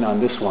focusing on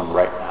this one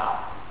right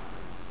now.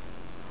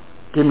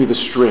 Give me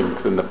the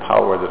strength and the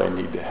power that I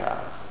need to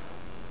have.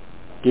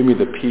 Give me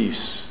the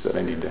peace that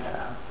I need to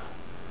have.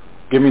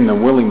 Give me the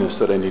willingness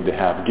that I need to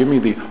have. Give me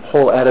the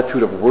whole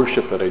attitude of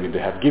worship that I need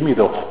to have. Give me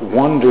the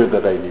wonder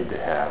that I need to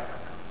have.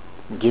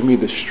 Give me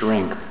the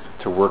strength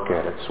to work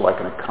at it so I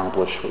can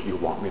accomplish what you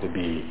want me to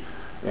be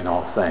in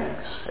all things.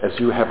 As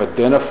you have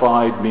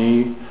identified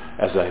me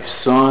as a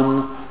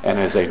son and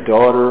as a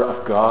daughter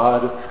of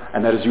God,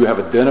 and that as you have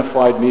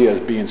identified me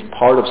as being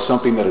part of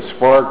something that is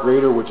far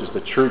greater, which is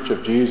the Church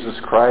of Jesus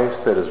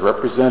Christ that is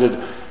represented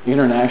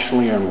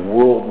internationally and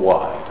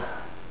worldwide.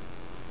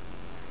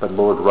 But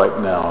Lord, right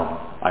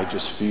now, I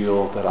just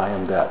feel that I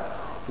am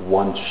that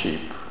one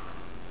sheep,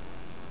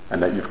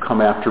 and that you've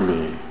come after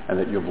me, and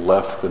that you've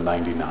left the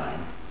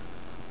 99.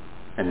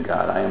 And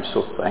God, I am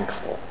so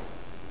thankful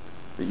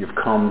that you've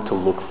come to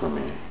look for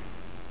me,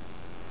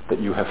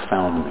 that you have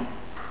found me.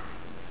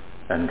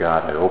 And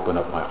God, I open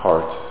up my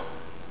heart,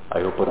 I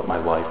open up my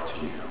life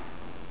to you,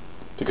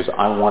 because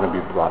I want to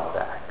be brought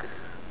back.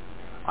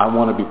 I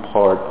want to be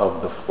part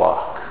of the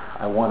flock.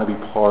 I want to be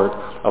part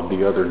of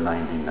the other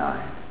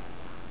 99.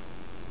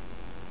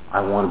 I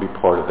want to be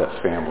part of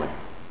that family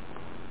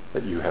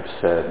that you have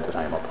said that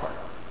I am a part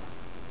of.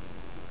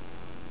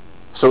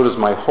 So it is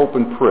my hope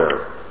and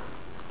prayer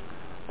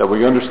that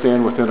we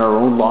understand within our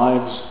own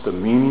lives the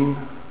meaning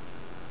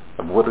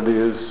of what it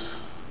is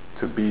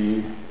to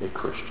be a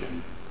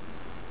Christian,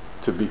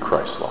 to be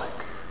Christ-like,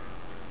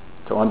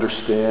 to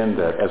understand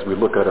that as we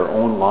look at our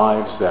own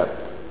lives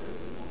that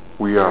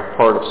we are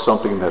part of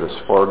something that is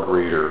far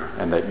greater,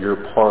 and that your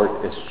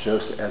part is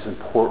just as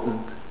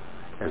important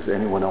as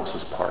anyone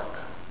else's part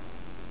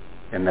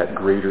in that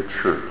greater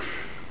church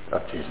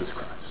of Jesus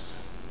Christ.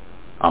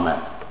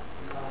 Amen.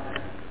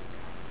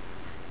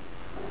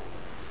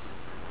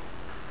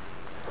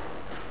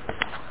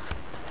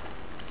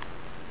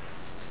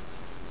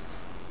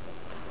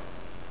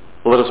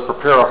 Let us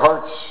prepare our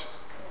hearts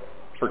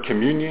for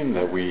communion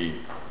that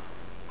we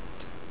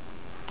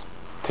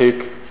take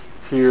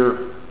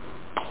here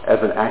as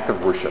an act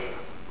of worship.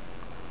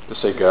 To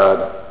say,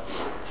 God,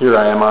 here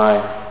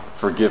I,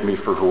 forgive me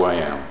for who I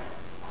am,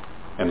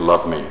 and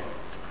love me.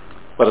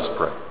 Let us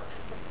pray.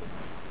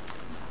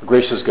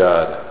 Gracious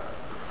God,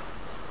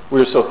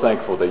 we are so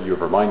thankful that you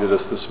have reminded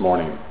us this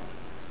morning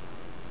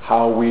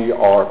how we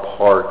are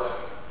part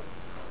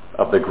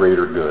of the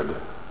greater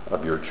good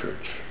of your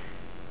church.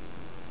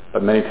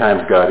 But many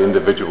times, God,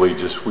 individually,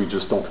 we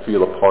just don't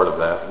feel a part of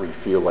that. We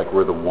feel like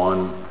we're the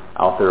one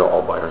out there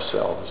all by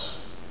ourselves.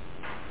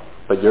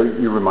 But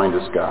you remind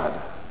us,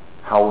 God,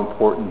 how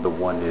important the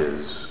one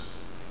is,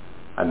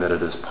 and that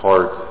it is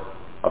part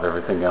of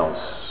everything else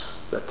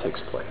that takes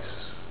place.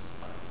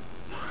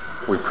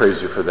 We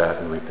praise you for that,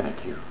 and we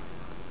thank you.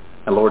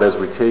 And Lord, as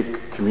we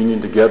take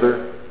communion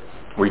together,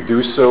 we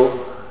do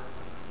so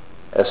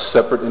as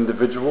separate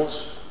individuals,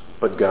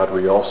 but God,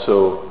 we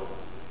also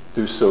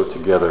do so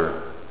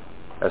together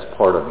as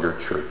part of your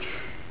church,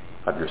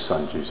 of your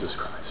Son, Jesus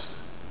Christ.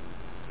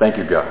 Thank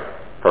you, God,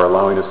 for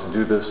allowing us to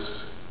do this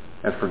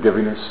and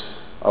forgiving us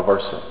of our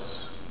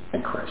sins.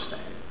 In Christ's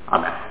name,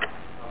 amen.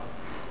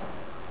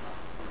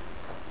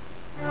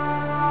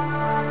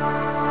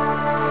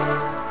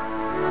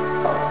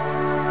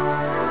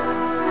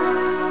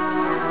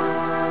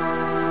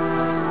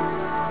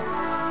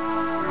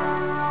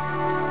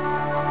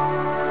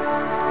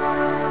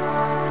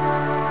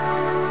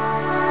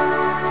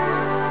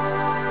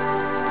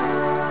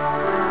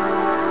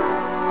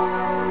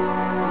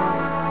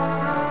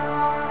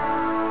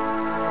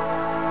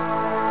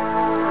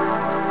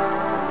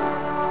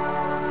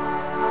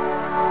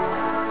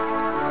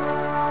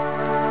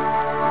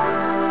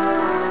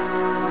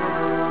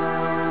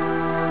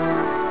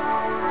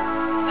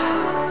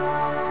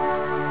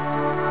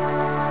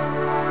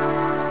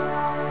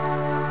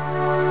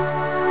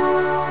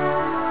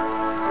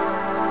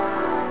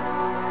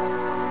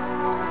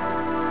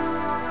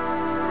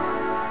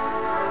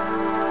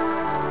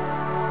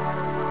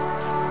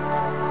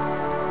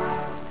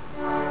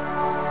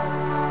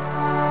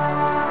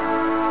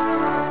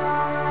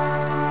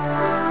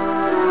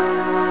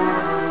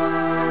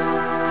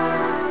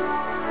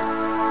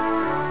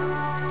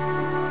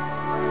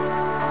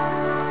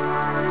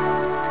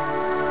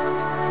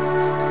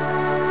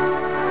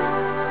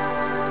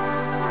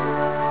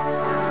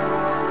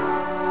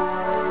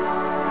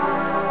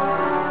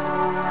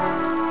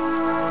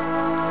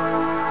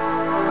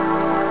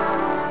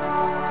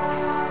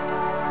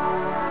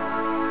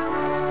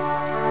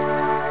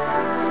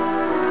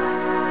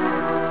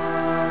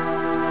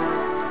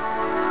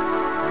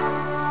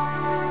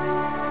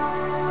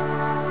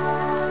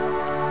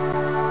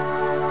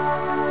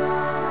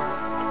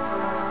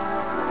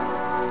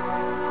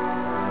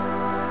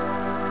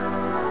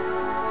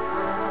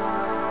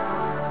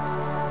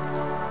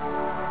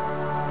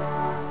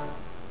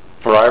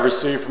 I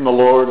received from the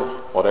Lord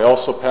what I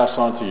also pass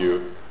on to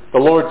you. The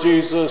Lord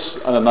Jesus,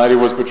 on the night he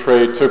was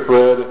betrayed, took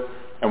bread,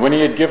 and when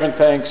he had given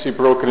thanks, he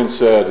broke it and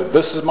said,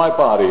 "This is my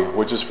body,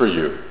 which is for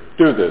you.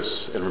 Do this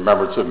in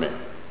remembrance of me."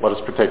 Let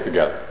us partake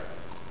together.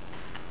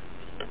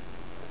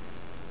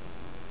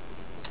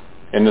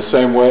 In the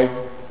same way,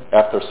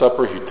 after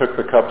supper, he took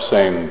the cup,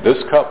 saying,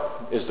 "This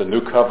cup is the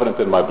new covenant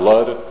in my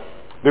blood.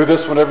 Do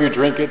this whenever you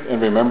drink it in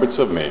remembrance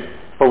of me.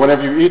 For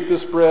whenever you eat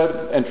this bread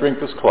and drink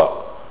this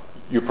cup,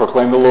 you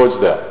proclaim the Lord's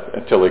death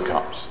until he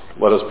comes."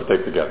 Let us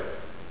partake together.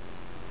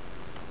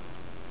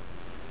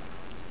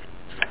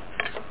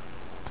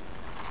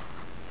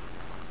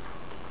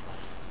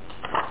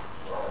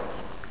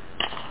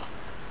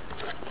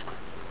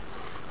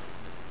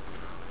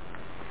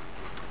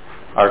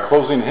 Our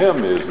closing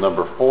hymn is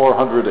number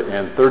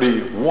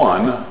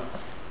 431,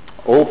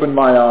 "Open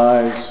My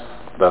Eyes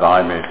That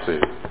I May See."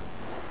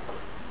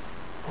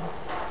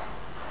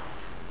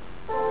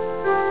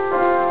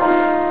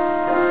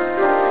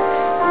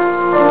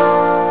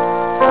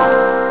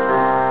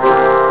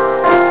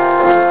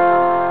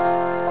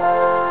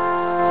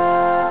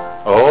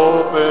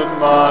 Open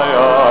my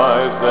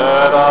eyes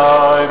that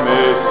I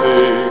may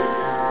see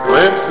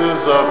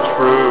glimpses of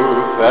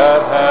truth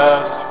that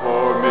hast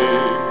for me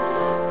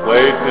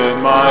placed in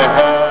my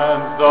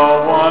hands the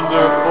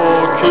wonderful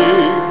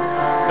key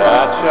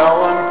that shall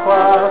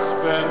unclasp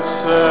and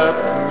set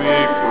me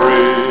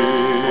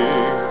free.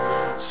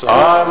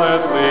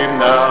 Silently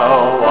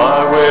now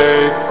I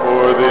wait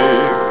for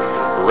thee,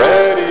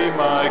 ready,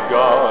 my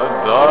God,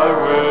 thy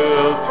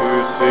will to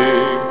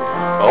see.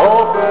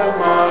 Open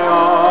my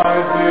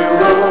eyes,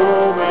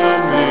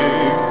 illumine me,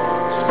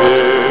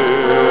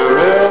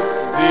 Spirit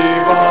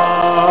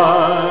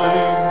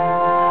divine.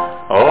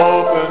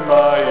 Open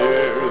my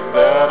ears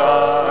that I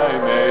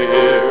may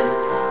hear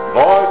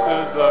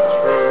voices of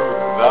truth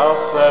thou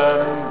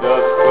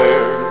sendest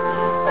clear.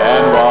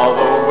 And while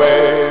the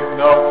wave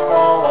notes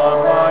fall on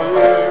my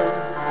ear,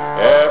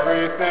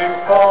 everything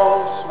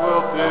false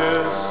will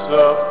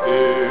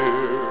disappear.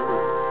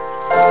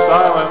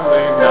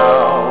 Silently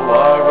now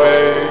I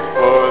wait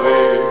for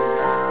thee,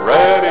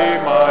 ready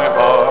my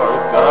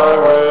heart thy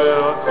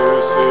will to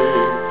see.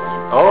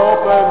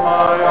 Open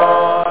my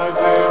eyes,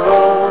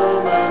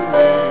 illumine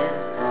me,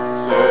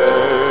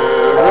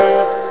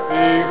 Spirit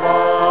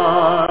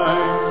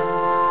divine.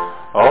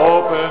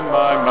 Open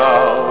my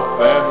mouth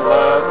and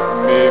let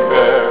me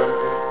bear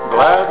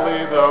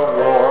gladly the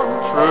warm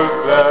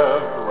truth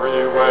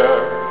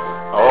everywhere.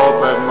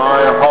 Open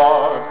my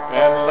heart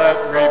and let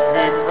me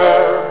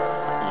prepare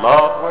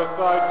love with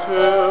thy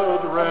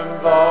children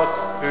thus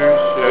to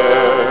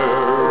share.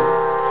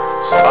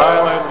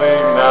 Silently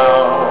now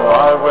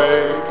I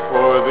wait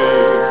for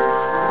thee,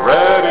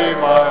 ready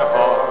my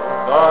heart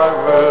thy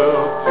will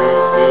to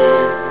see.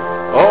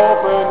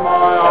 Open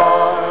my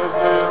eyes,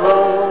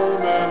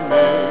 illumine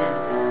me,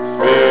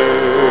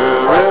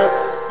 Spirit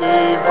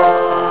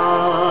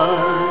divine.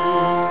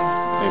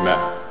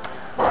 Amen.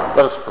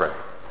 Let us pray.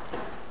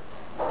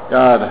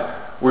 God,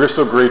 we are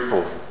so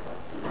grateful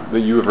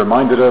that you have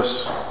reminded us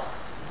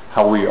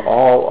how we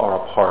all are a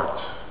part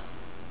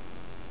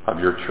of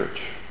your church.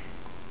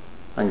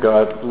 And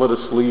God, let us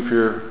leave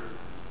here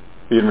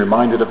being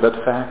reminded of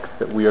that fact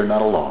that we are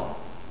not alone,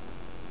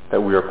 that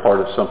we are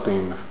part of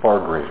something far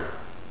greater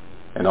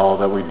in all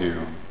that we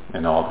do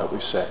and all that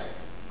we say.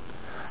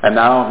 And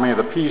now may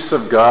the peace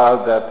of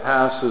God that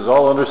passes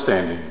all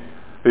understanding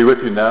be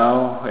with you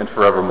now and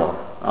forevermore.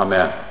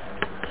 Amen.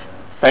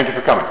 Thank you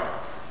for coming.